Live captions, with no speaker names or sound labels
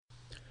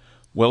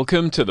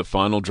Welcome to the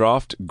Final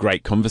Draft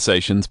Great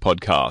Conversations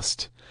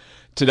podcast.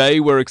 Today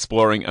we're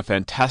exploring a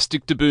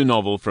fantastic debut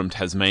novel from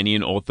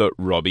Tasmanian author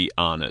Robbie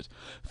Arnott.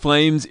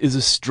 Flames is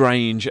a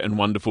strange and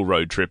wonderful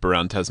road trip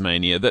around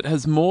Tasmania that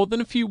has more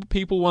than a few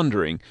people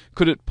wondering,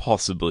 could it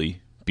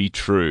possibly be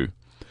true?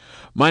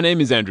 My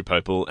name is Andrew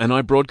Popel, and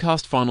I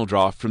broadcast Final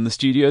Draft from the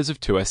studios of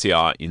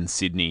 2SER in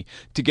Sydney.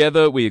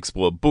 Together, we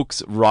explore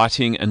books,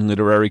 writing, and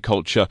literary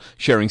culture,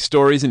 sharing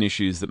stories and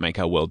issues that make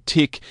our world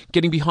tick,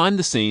 getting behind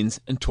the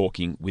scenes, and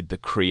talking with the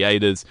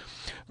creators.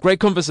 Great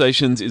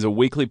Conversations is a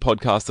weekly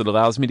podcast that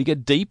allows me to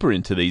get deeper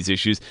into these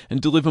issues and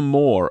deliver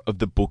more of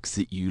the books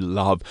that you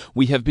love.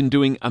 We have been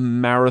doing a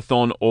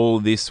marathon all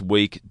this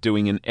week,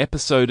 doing an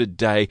episode a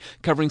day,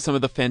 covering some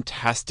of the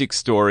fantastic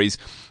stories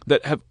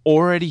that have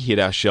already hit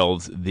our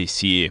shelves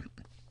this year.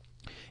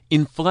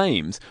 In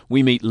Flames,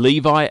 we meet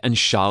Levi and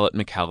Charlotte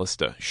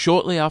McAllister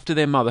shortly after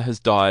their mother has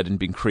died and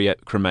been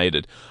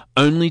cremated,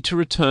 only to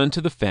return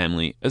to the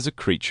family as a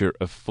creature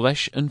of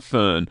flesh and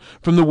fern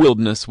from the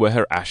wilderness where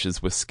her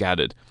ashes were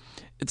scattered.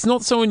 It's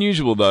not so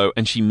unusual, though,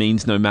 and she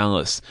means no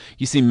malice.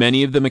 You see,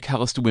 many of the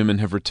McAllister women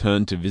have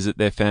returned to visit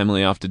their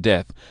family after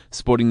death,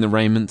 sporting the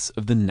raiments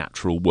of the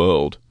natural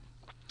world.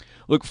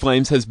 Look,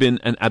 Flames has been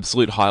an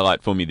absolute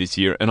highlight for me this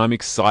year, and I'm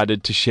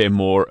excited to share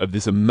more of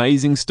this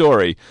amazing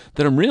story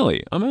that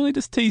I'm only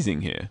just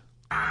teasing here.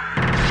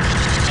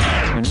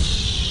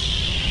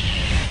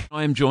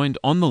 I am joined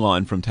on the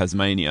line from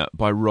Tasmania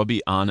by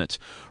Robbie Arnott.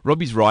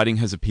 Robbie's writing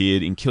has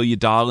appeared in Kill Your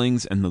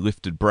Darlings and The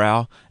Lifted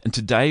Brow, and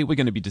today we're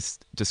going to be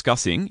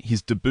discussing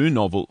his debut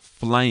novel,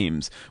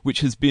 Flames,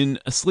 which has been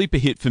a sleeper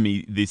hit for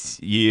me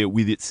this year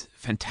with its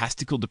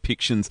fantastical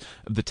depictions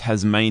of the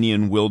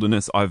Tasmanian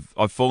wilderness. I've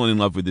fallen in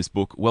love with this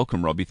book.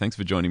 Welcome, Robbie. Thanks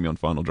for joining me on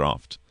Final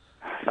Draft.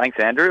 Thanks,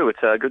 Andrew. It's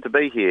good to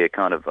be here,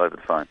 kind of over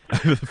the phone.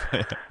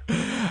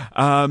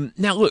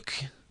 Now, look,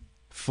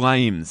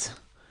 Flames.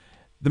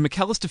 The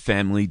McAllister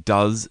family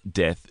does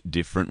death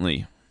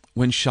differently.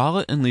 When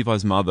Charlotte and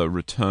Levi's mother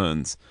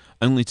returns,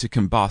 only to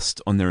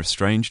combust on their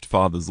estranged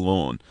father's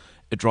lawn,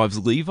 it drives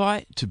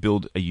Levi to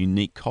build a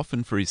unique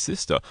coffin for his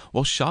sister,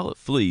 while Charlotte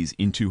flees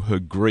into her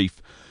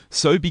grief.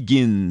 So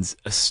begins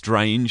a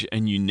strange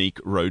and unique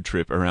road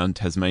trip around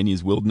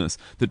Tasmania's wilderness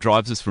that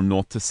drives us from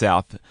north to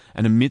south,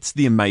 and amidst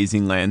the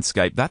amazing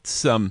landscape,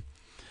 that's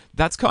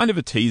kind of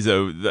a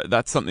teaser.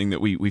 That's something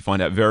that we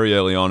find out very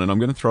early on, and I'm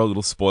going to throw a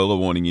little spoiler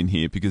warning in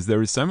here because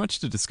there is so much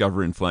to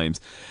discover in Flames.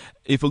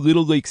 If a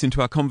little leaks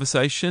into our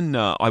conversation,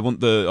 I want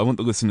the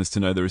listeners to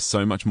know there is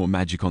so much more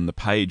magic on the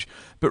page.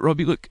 But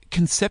Robbie, look,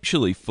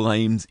 conceptually,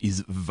 Flames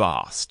is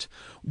vast.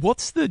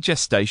 What's the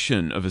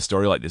gestation of a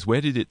story like this?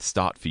 Where did it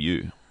start for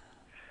you?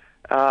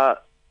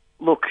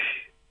 Look,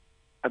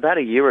 about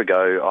a year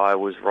ago, I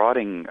was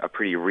writing a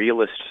pretty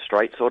realist,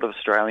 straight sort of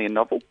Australian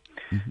novel.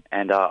 Mm-hmm.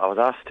 And I was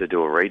asked to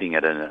do a reading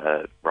at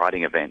a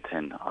writing event,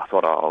 and I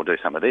thought, I'll do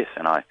some of this.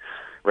 And I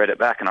read it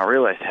back, and I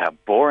realised how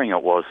boring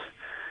it was.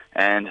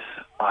 And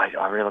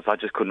I realised I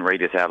just couldn't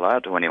read this out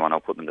loud to anyone. I'll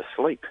put them to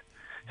sleep.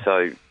 So,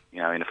 I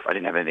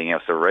didn't have anything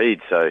else to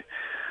read. So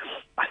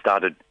I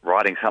started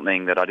writing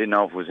something that I didn't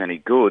know if it was any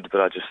good, but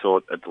I just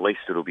thought at least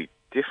it'll be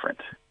different.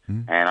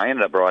 Mm-hmm. And I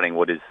ended up writing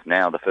what is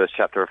now the first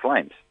chapter of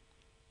Flames.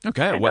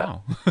 Okay, and,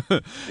 wow.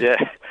 Yeah.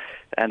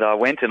 And I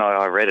went and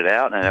I read it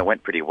out, and it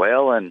went pretty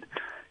well, and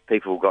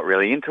people got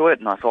really into it,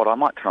 and I thought I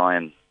might try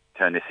and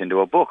turn this into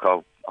a book.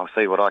 I'll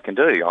see what I can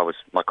do.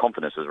 My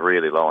confidence was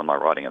really low in my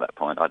writing at that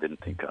point. I didn't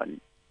think I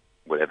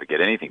would ever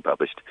get anything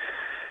published.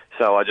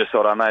 So I just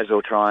thought I may as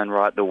well try and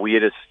write the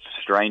weirdest,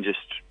 strangest,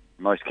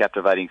 most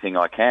captivating thing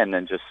I can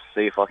and just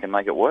see if I can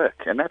make it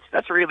work. And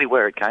that's really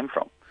where it came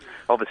from.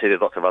 Obviously,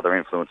 there's lots of other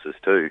influences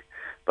too,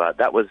 but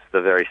that was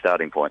the very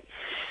starting point.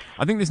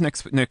 I think this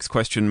next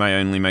question may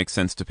only make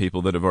sense to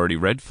people that have already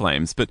read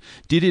Flames, but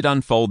did it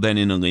unfold then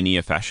in a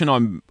linear fashion?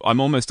 I'm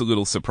almost a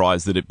little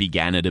surprised that it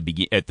began at the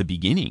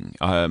beginning.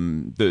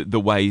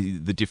 The way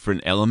the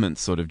different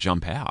elements sort of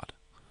jump out.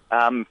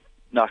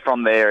 No,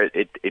 from there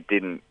it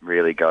didn't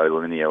really go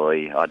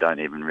linearly. I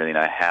don't even really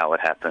know how it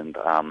happened.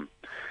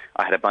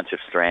 I had a bunch of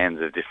strands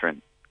of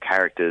different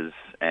characters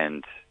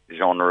and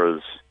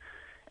genres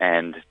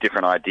and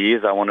different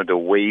ideas I wanted to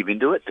weave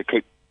into it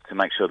to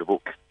make sure the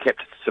book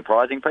kept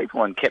surprising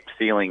people and kept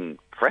feeling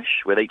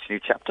fresh with each new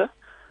chapter.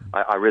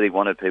 I really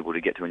wanted people to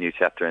get to a new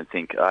chapter and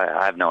think,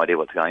 I have no idea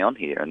what's going on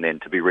here, and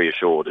then to be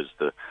reassured as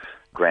the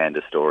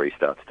grander story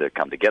starts to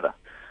come together.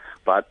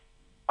 But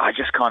I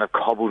just kind of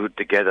cobbled it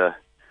together.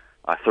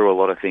 I threw a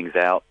lot of things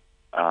out.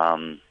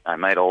 I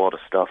made a lot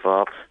of stuff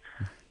up,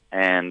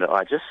 and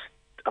I just,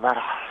 about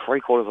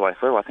 3/4 of the way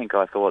through, I think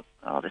I thought,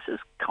 this is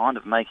kind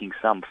of making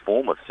some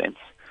form of sense.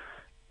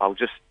 I'll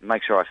just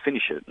make sure I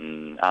finish it.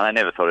 And I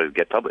never thought it would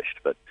get published,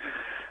 but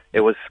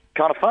it was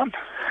kind of fun.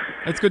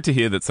 It's good to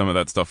hear that some of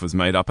that stuff was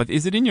made up.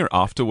 Is it in your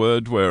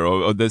afterword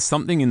or there's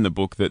something in the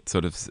book that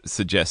sort of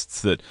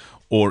suggests that,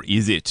 or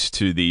is it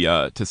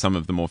to some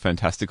of the more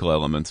fantastical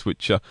elements,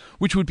 which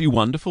would be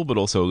wonderful but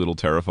also a little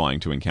terrifying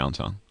to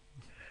encounter?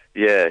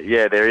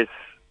 Yeah, there is.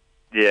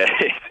 Yeah,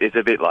 it's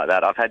a bit like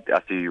that. I've had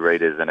a few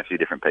readers and a few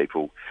different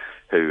people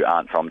who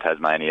aren't from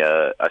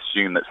Tasmania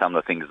assume that some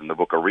of the things in the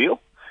book are real,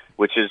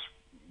 which has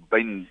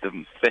been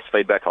the best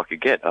feedback I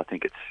could get. I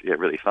think it's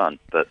really fun.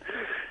 But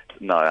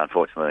no,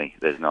 unfortunately,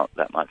 there's not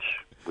that much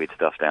weird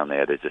stuff down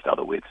there. There's just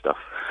other weird stuff.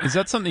 Is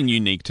that something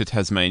unique to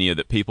Tasmania,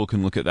 that people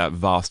can look at that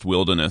vast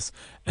wilderness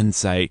and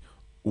say,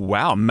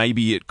 wow,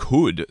 maybe it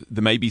could,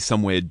 there may be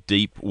somewhere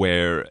deep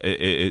where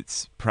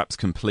it's perhaps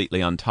completely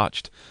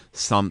untouched,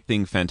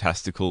 something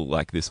fantastical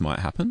like this might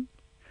happen?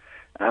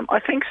 I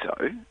think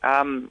so,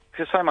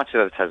 because so much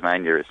of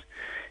Tasmania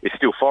is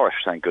still forest,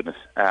 thank goodness.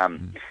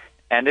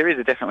 And there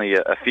is definitely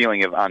a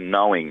feeling of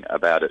unknowing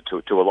about it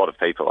to a lot of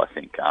people, I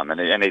think,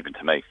 and even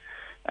to me.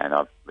 And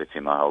I've lived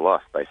here my whole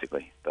life,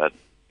 basically. But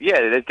yeah,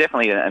 there's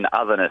definitely an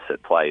otherness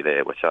at play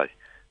there, which I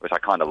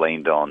kind of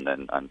leaned on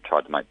and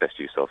tried to make best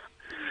use of.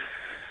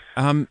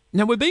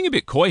 Now, we're being a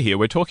bit coy here.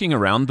 We're talking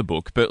around the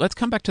book, but let's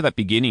come back to that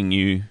beginning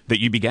that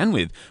you began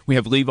with. We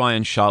have Levi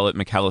and Charlotte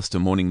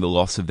McAllister mourning the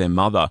loss of their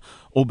mother,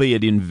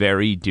 albeit in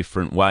very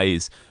different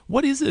ways.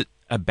 What is it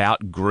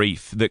about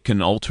grief that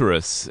can alter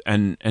us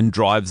and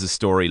drives a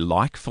story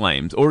like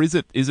Flames? Or is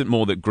it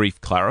more that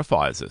grief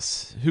clarifies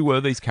us? Who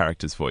were these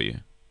characters for you?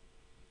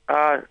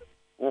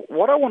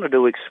 What I wanted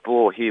to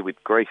explore here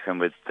with grief and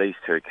with these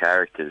two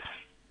characters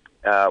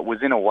was,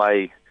 in a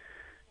way,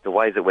 the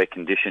ways that we're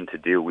conditioned to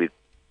deal with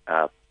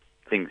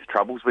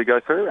troubles we go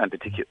through, and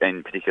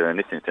in particular in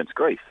this instance,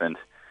 grief. And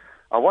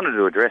I wanted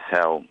to address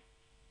how,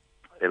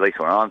 at least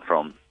where I'm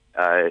from,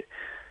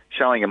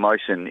 showing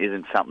emotion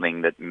isn't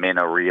something that men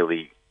are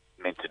really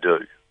meant to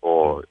do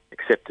or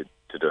accepted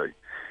to do.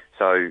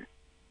 So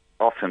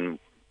often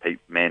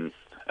men,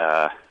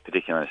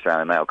 particularly in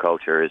Australian male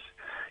culture, is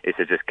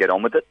to just get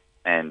on with it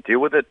and deal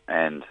with it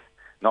and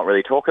not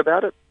really talk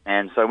about it.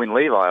 And so in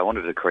Levi, I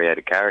wanted to create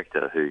a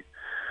character who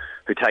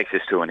takes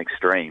this to an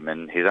extreme,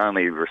 and his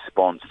only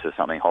response to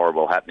something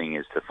horrible happening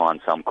is to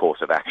find some course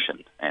of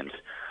action, and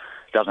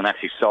doesn't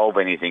actually solve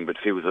anything, but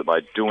feels that by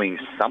doing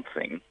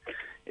something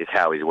is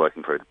how he's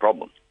working through the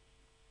problem.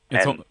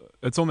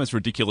 It's almost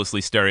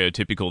ridiculously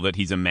stereotypical that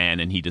he's a man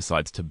and he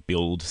decides to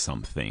build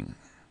something.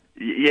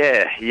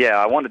 Yeah,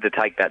 I wanted to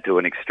take that to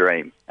an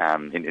extreme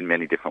in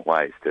many different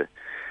ways to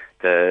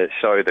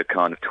show the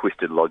kind of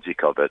twisted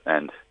logic of it,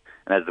 and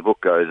as the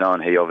book goes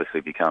on, he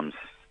obviously becomes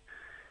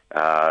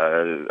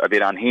a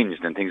bit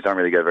unhinged, and things don't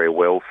really go very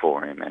well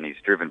for him, and he's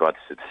driven by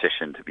this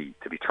obsession to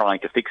be trying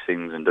to fix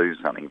things and do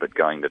something, but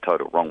going the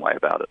total wrong way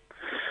about it.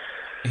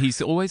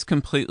 He's always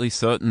completely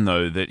certain,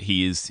 though, that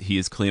he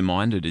is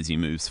clear-minded as he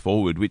moves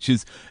forward, which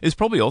is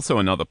probably also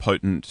another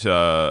potent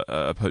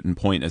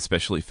point,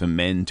 especially for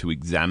men to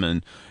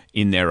examine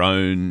in their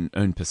own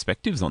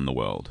perspectives on the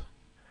world.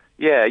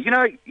 Yeah, you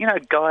know,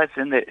 guys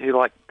who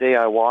like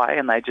DIY,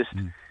 and they just.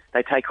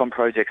 They take on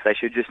projects they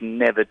should just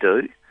never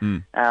do.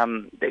 In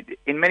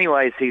many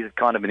ways, he's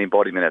kind of an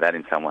embodiment of that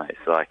in some ways.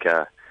 Like,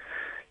 a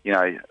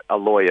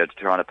lawyer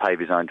trying to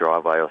pave his own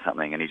driveway or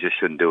something, and he just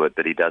shouldn't do it,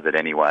 but he does it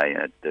anyway,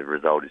 and the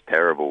result is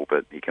terrible,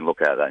 but he can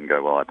look at that and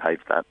go, well, I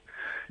paved that.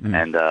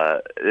 And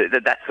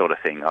that sort of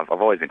thing. I've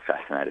always been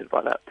fascinated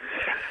by that.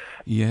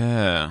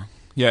 Yeah.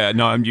 Yeah,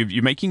 no,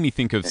 you're making me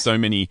think of so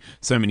many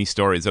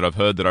stories that I've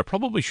heard that I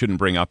probably shouldn't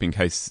bring up in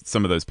case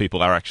some of those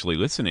people are actually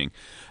listening.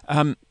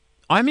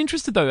 I'm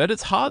interested, though, at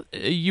its heart,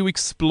 you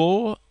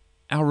explore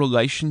our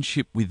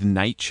relationship with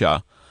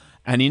nature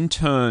and, in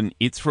turn,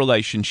 its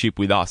relationship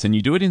with us. And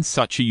you do it in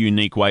such a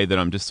unique way that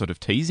I'm just sort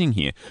of teasing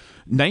here.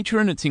 Nature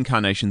and its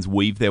incarnations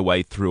weave their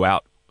way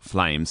throughout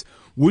Flames.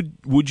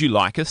 Would you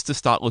like us to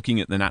start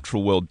looking at the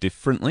natural world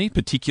differently,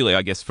 particularly,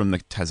 I guess, from the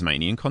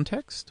Tasmanian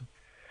context?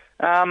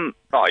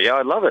 Oh, yeah,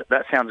 I love it.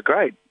 That sounds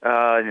great.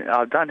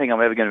 I don't think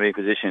I'm ever going to be in a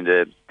position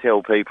to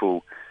tell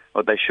people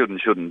what they should and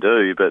shouldn't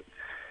do, but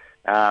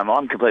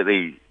I'm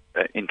completely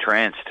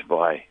entranced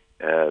by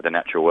the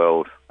natural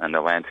world and the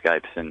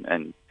landscapes,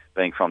 and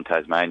being from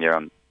Tasmania,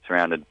 I'm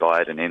surrounded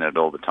by it and in it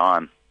all the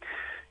time.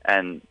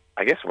 And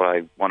I guess what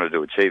I wanted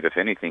to achieve, if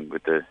anything,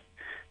 with the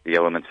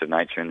elements of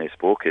nature in this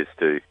book is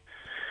to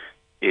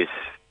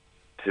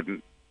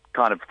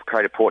kind of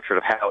create a portrait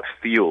of how it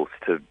feels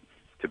to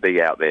be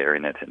out there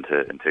in it, and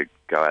to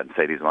go out and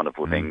see these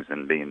wonderful things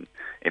and be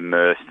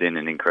immersed in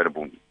an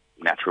incredible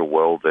natural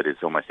world that is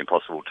almost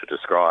impossible to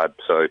describe.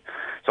 So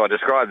I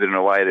described it in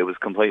a way that was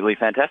completely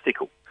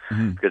fantastical,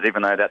 because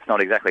even though that's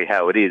not exactly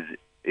how it is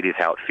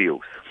how it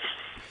feels.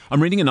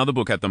 I'm reading another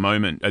book at the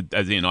moment,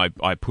 as in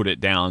I put it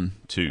down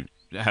to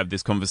have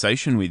this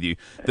conversation with you,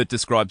 that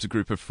describes a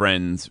group of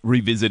friends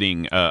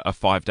revisiting a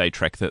 5-day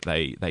trek that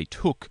they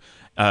took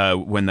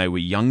when they were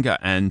younger,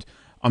 and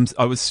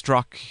I was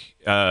struck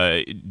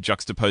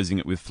juxtaposing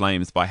it with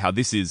Flames by how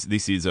this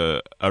is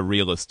a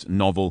realist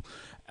novel.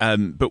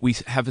 But we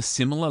have a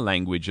similar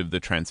language of the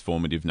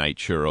transformative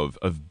nature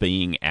of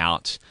being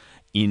out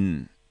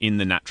in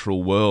the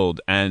natural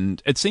world,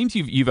 and it seems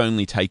you've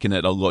only taken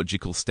it a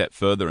logical step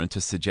further, and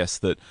to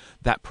suggest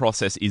that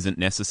process isn't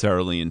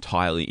necessarily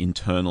entirely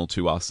internal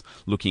to us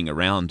looking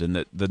around, and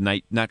that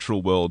the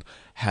natural world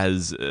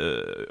has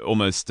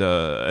almost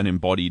an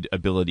embodied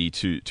ability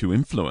to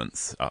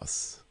influence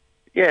us.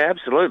 Yeah,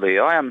 absolutely.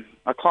 I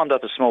climbed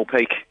up a small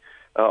peak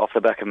off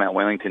the back of Mount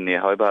Wellington near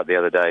Hobart the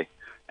other day,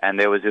 and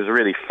it was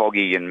really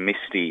foggy and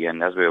misty,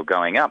 and as we were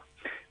going up,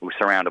 we were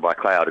surrounded by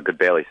cloud. I could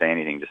barely see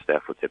anything, just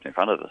our footsteps in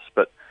front of us.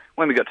 But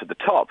when we got to the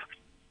top,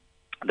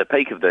 the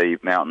peak of the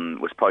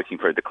mountain was poking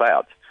through the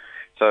clouds.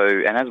 So,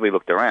 and as we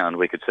looked around,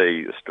 we could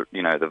see,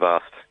 the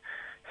vast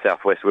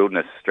southwest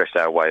wilderness stretched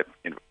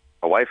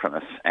away from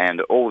us,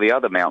 and all the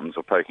other mountains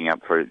were poking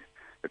up through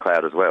the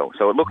cloud as well.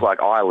 So it looked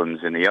like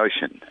islands in the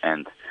ocean,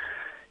 and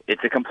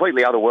it's a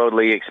completely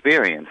otherworldly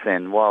experience.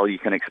 And while you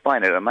can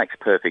explain it, it makes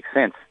perfect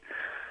sense.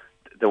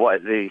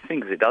 The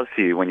things it does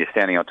to you when you're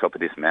standing on top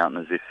of this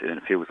mountain is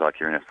it feels like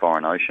you're in a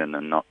foreign ocean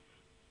and not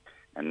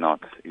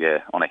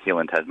on a hill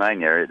in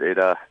Tasmania.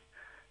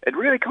 It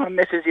really kind of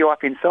messes you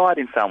up inside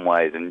in some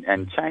ways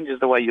and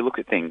changes the way you look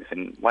at things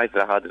in ways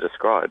that are hard to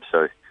describe.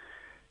 So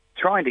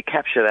trying to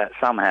capture that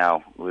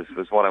somehow was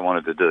what I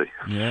wanted to do.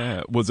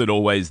 Yeah. Was it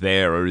always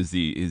there, or is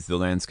the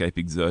landscape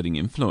exerting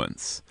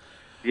influence?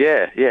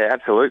 Yeah,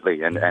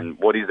 absolutely. And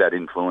what is that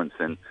influence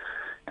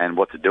and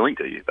what's it doing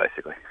to you,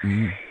 basically?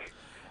 Mm.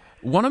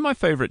 One of my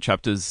favourite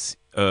chapters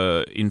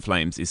in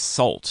Flames is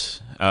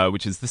Salt,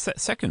 which is the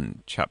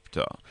second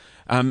chapter.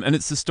 And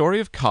it's the story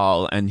of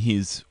Carl and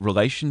his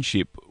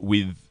relationship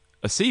with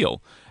a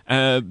seal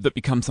that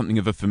becomes something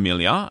of a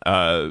familiar,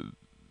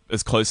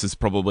 as close as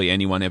probably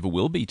anyone ever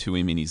will be to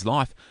him in his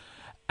life.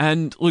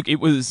 And look, it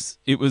was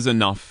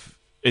enough.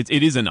 It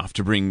is enough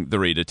to bring the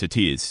reader to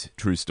tears.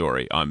 True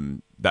story.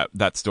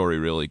 That story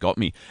really got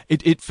me.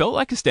 It felt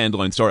like a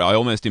standalone story. I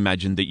almost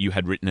imagined that you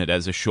had written it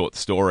as a short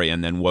story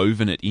and then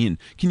woven it in.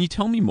 Can you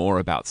tell me more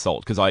about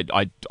Salt? Because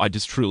I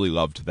just truly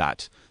loved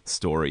that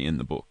story in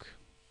the book.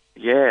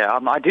 Yeah,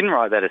 I didn't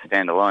write that as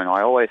standalone.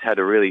 I always had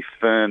a really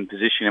firm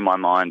position in my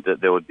mind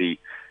that there would be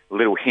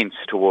little hints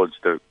towards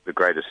the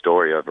greater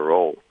story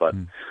overall. But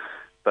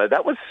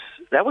that was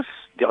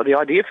the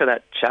idea for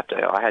that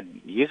chapter. I had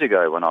years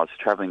ago when I was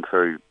travelling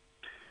through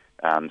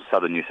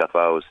southern New South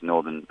Wales,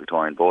 northern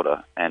Victorian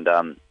border, and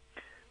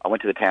I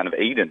went to the town of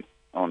Eden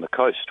on the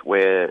coast,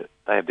 where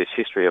they have this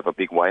history of a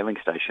big whaling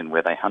station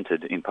where they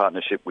hunted in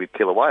partnership with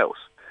killer whales.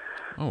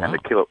 Oh, wow.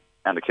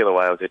 And the killer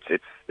whales,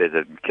 there's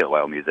a killer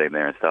whale museum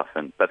there and stuff.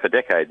 But for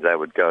decades they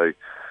would go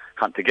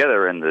hunt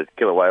together, and the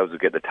killer whales would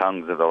get the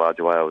tongues of the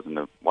larger whales, and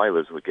the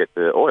whalers would get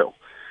the oil.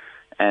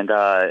 And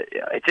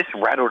it just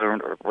rattled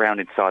around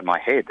inside my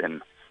head.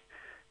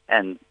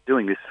 And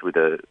doing this with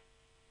a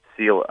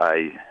seal,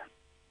 a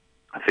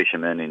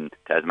fisherman in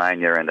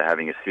Tasmania, and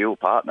having a seal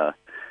partner,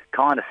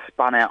 kind of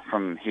spun out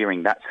from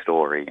hearing that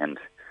story, and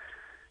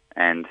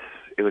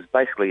it was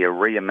basically a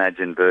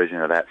reimagined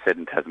version of that set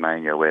in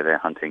Tasmania, where they're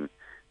hunting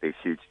these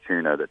huge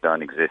tuna that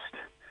don't exist,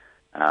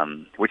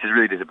 which has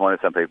really disappointed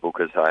some people,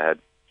 because I had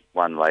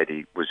one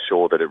lady was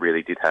sure that it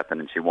really did happen,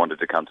 and she wanted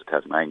to come to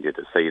Tasmania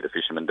to see the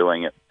fishermen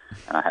doing it,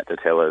 and I had to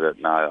tell her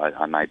that no,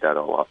 I made that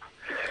all up.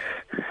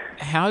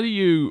 How do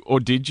you,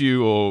 or did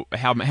you, or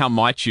how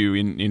might you,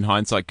 in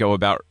hindsight, go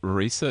about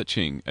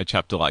researching a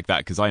chapter like that?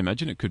 Because I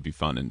imagine it could be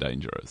fun and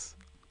dangerous.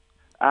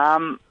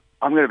 I'm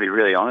going to be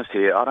really honest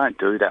here. I don't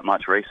do that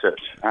much research.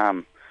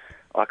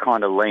 I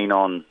kind of lean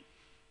on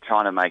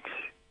trying to make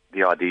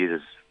the ideas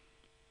as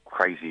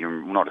crazy,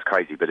 not as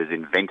crazy, but as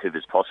inventive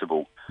as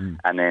possible.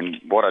 And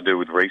then what I do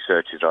with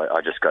research is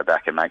I just go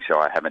back and make sure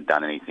I haven't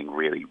done anything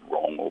really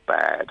wrong or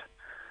bad.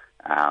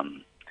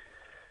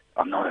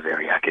 I'm not a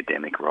very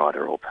academic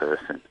writer or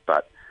person,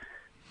 but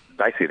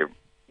basically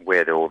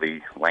where all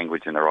the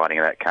language and the writing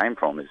of that came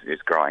from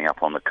is growing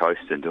up on the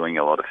coast and doing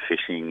a lot of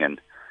fishing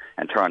and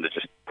trying to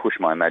just push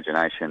my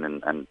imagination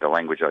and the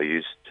language I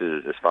use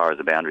to as far as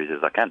the boundaries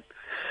as I can.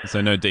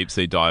 So no deep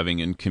sea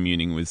diving and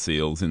communing with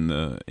seals in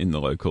the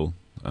local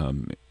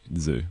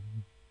zoo?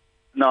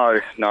 No,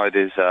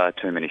 there's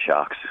too many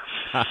sharks.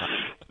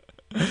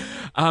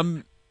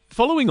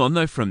 Following on,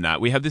 though, from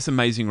that, we have this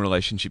amazing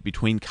relationship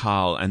between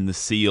Carl and the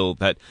seal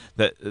that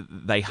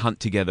they hunt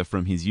together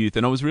from his youth.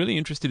 And I was really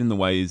interested in the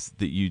ways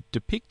that you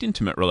depict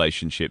intimate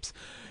relationships.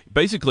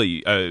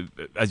 Basically,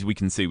 as we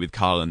can see with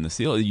Carl and the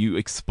seal, you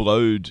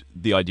explode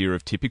the idea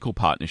of typical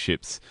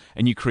partnerships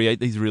and you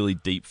create these really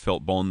deep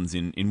felt bonds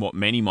in what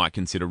many might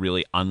consider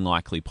really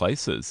unlikely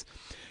places.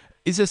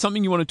 Is there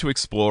something you wanted to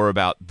explore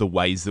about the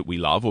ways that we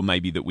love, or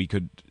maybe that we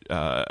could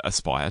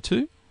aspire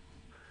to?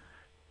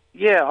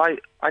 Yeah,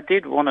 I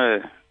did want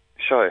to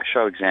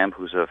show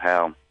examples of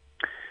how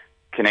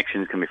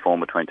connections can be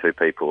formed between two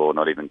people, or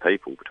not even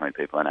people, between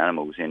people and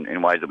animals,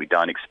 in ways that we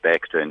don't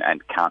expect and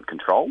can't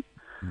control,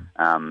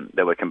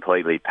 that we're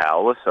completely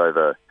powerless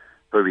over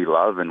who we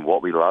love and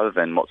what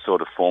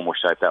sort of form or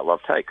shape that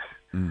love takes,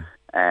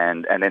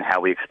 and then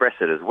how we express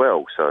it as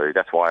well. So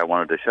that's why I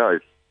wanted to show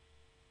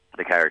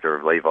the character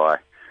of Levi,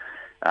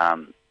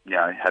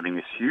 having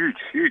this huge,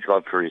 huge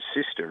love for his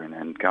sister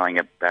and going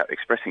about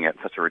expressing it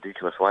in such a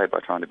ridiculous way by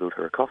trying to build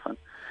her a coffin.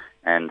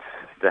 And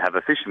to have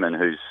a fisherman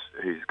who's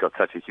got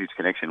such a huge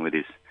connection with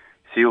his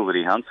seal that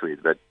he hunts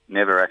with, but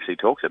never actually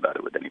talks about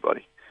it with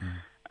anybody,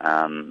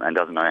 and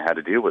doesn't know how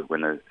to deal with it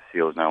when the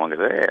seal is no longer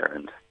there.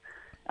 And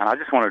I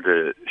just wanted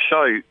to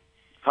show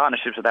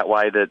partnerships are that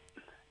way that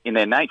in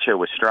their nature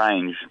were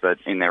strange, but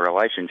in their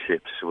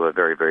relationships were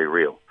very, very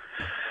real.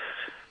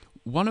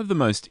 One of the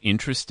most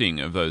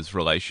interesting of those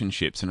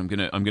relationships, and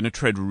I'm gonna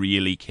tread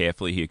really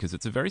carefully here because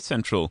it's a very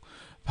central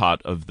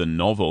part of the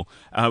novel,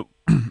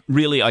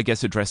 really, I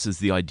guess, addresses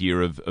the idea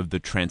of the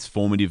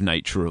transformative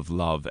nature of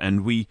love.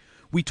 And we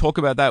talk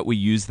about that, we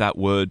use that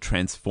word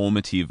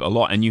transformative a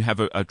lot, and you have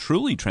a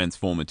truly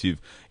transformative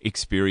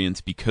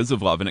experience because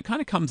of love, and it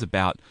kind of comes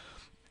about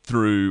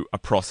through a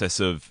process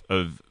of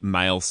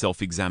male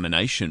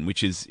self-examination,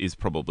 which is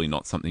probably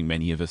not something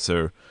many of us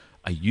are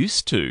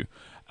used to.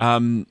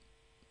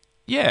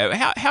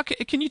 Yeah, how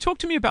can you talk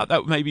to me about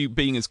that? Maybe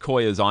being as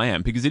coy as I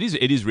am, because it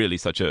is really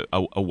such a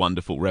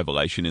wonderful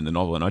revelation in the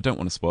novel, and I don't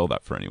want to spoil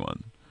that for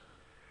anyone.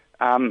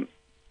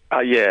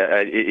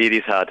 It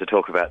is hard to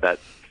talk about that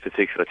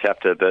particular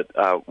chapter,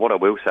 but what I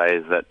will say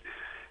is that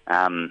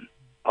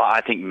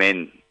I think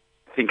men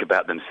think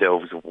about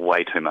themselves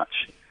way too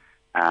much,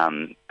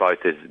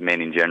 both as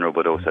men in general,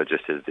 but also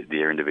just as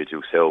their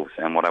individual selves.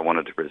 And what I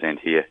wanted to present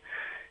here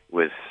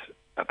was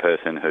a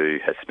person who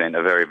has spent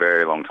a very,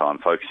 very long time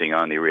focusing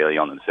only really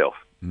on themselves.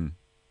 Mm.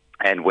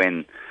 And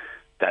when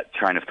that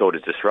train of thought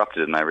is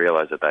disrupted and they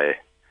realise that they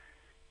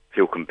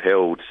feel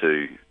compelled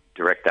to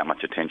direct that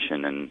much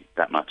attention and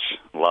that much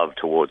love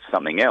towards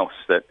something else,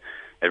 that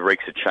it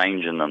wreaks a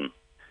change in them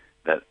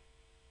that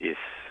is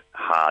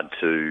hard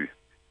to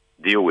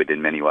deal with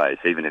in many ways.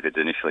 Even if it's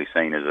initially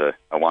seen as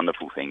a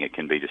wonderful thing, it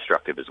can be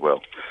destructive as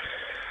well.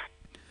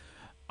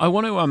 I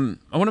want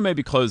to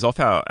maybe close off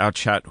our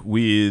chat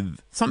with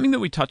something that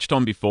we touched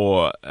on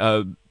before,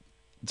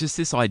 just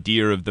this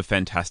idea of the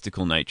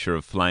fantastical nature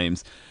of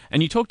Flames.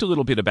 And you talked a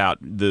little bit about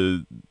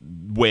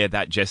where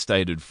that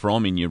gestated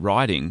from in your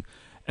writing.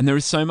 And there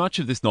is so much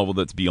of this novel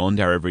that's beyond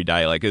our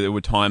everyday. Like, there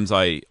were times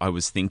I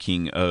was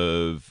thinking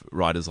of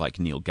writers like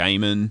Neil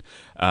Gaiman,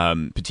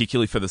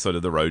 particularly for the sort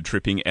of the road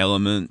tripping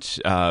element,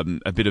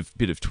 a bit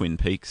of Twin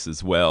Peaks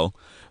as well.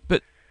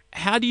 But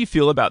how do you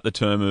feel about the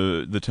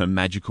term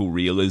magical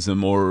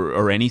realism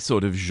or any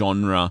sort of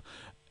genre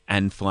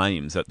and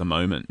Flames at the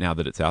moment, now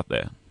that it's out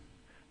there?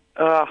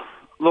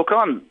 Look,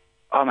 I'm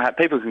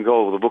happy. People can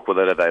call the book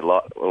whatever they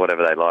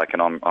like,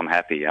 and I'm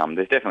happy.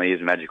 There definitely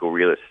is magical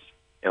realist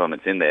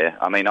elements in there.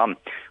 I mean, I'm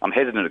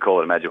hesitant to call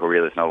it a magical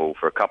realist novel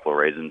for a couple of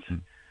reasons.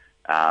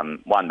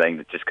 One being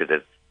that just because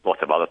there's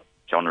lots of other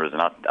genres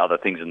and other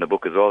things in the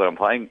book as well that I'm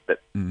playing that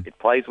it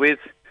plays with.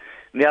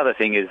 And the other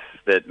thing is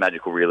that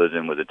magical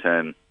realism was a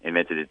term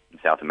invented in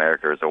South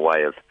America as a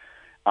way of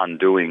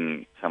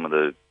undoing some of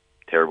the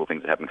terrible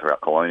things that happened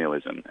throughout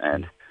colonialism.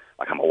 And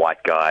like, I'm a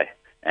white guy,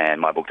 and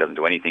my book doesn't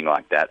do anything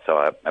like that,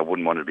 so I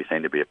wouldn't want it to be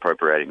seen to be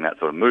appropriating that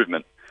sort of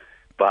movement.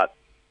 But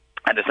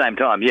at the same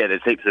time, yeah,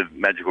 there's heaps of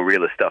magical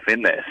realist stuff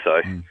in there. So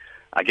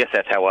I guess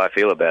that's how I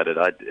feel about it.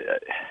 I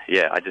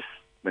just,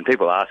 when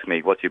people ask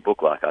me, what's your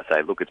book like, I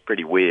say, look, it's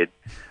pretty weird,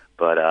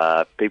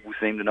 but people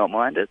seem to not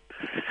mind it.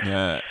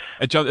 Yeah,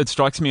 it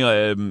strikes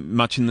me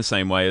much in the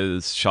same way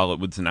as Charlotte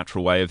Wood's A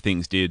Natural Way of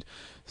Things did.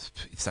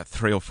 It's that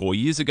 3 or 4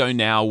 years ago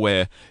now,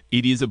 where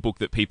it is a book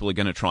that people are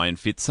going to try and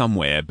fit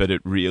somewhere, but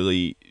it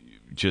really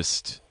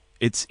just,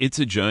 it's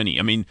a journey.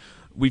 I mean,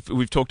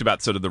 We've talked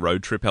about sort of the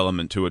road trip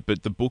element to it, but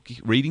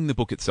reading the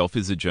book itself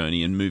is a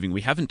journey and moving.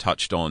 We haven't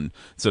touched on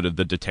sort of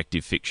the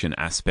detective fiction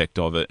aspect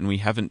of it, and we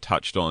haven't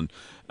touched on,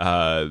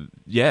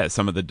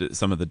 some of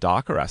the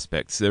darker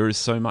aspects. There is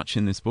so much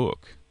in this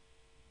book.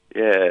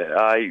 Yeah,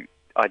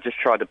 I just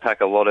tried to pack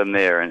a lot in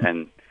there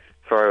and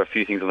throw a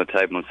few things on the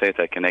table and see if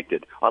they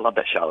connected. I love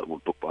that Charlotte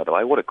Wood book, by the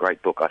way. What a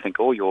great book! I think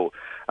all your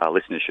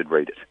listeners should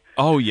read it.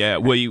 Oh yeah,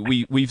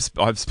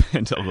 I've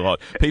spent a lot.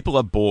 People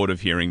are bored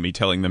of hearing me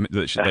telling them that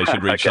they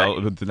should read okay.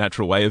 Charlotte Wood, The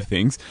Natural Way of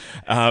Things.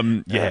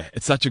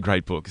 It's such a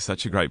great book.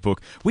 Such a great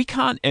book. We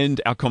can't end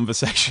our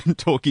conversation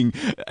talking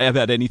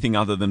about anything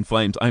other than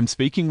Flames. I'm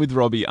speaking with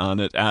Robbie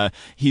Arnott.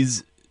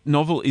 His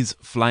novel is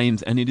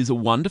Flames, and it is a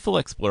wonderful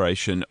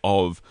exploration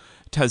of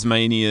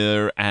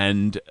Tasmania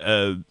and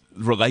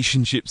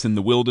relationships in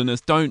the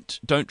wilderness. Don't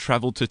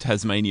travel to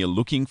Tasmania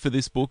looking for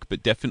this book,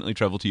 but definitely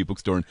travel to your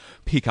bookstore and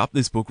pick up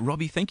this book.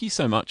 Robbie, thank you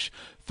so much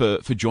for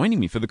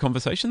joining me for the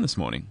conversation this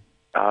morning.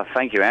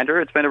 Thank you,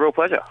 Andrew. It's been a real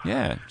pleasure.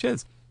 Yeah,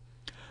 cheers.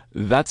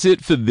 That's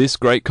it for this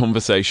great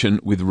conversation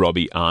with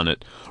Robbie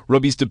Arnott.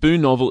 Robbie's debut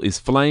novel is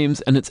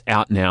Flames, and it's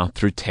out now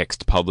through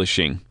Text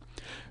Publishing.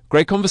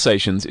 Great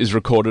Conversations is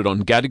recorded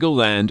on Gadigal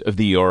land of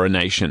the Eora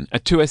Nation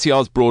at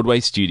 2SER's Broadway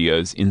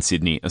studios in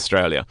Sydney,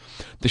 Australia.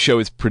 The show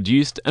is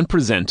produced and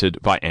presented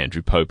by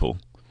Andrew Popel.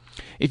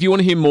 If you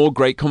want to hear more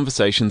great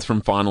conversations from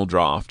Final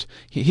Draft,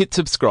 hit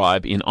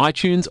subscribe in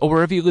iTunes or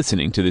wherever you're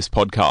listening to this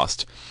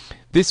podcast.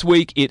 This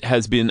week it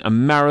has been a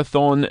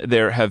marathon.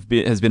 There has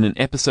been an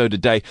episode a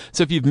day.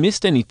 So if you've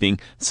missed anything,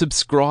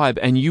 subscribe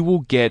and you will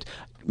get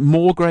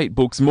more great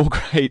books, more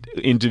great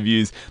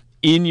interviews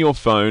in your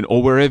phone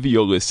or wherever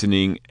you're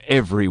listening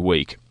every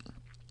week.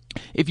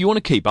 If you want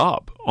to keep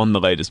up on the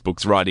latest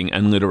books, writing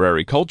and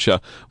literary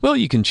culture, well,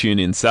 you can tune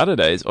in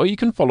Saturdays or you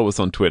can follow us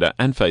on Twitter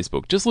and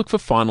Facebook. Just look for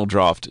Final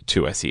Draft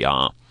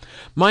 2SER.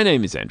 My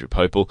name is Andrew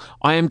Popel.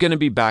 I am going to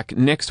be back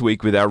next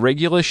week with our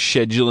regular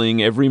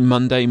scheduling every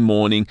Monday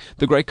morning,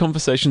 the Great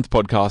Conversations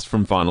podcast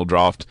from Final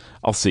Draft.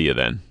 I'll see you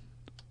then.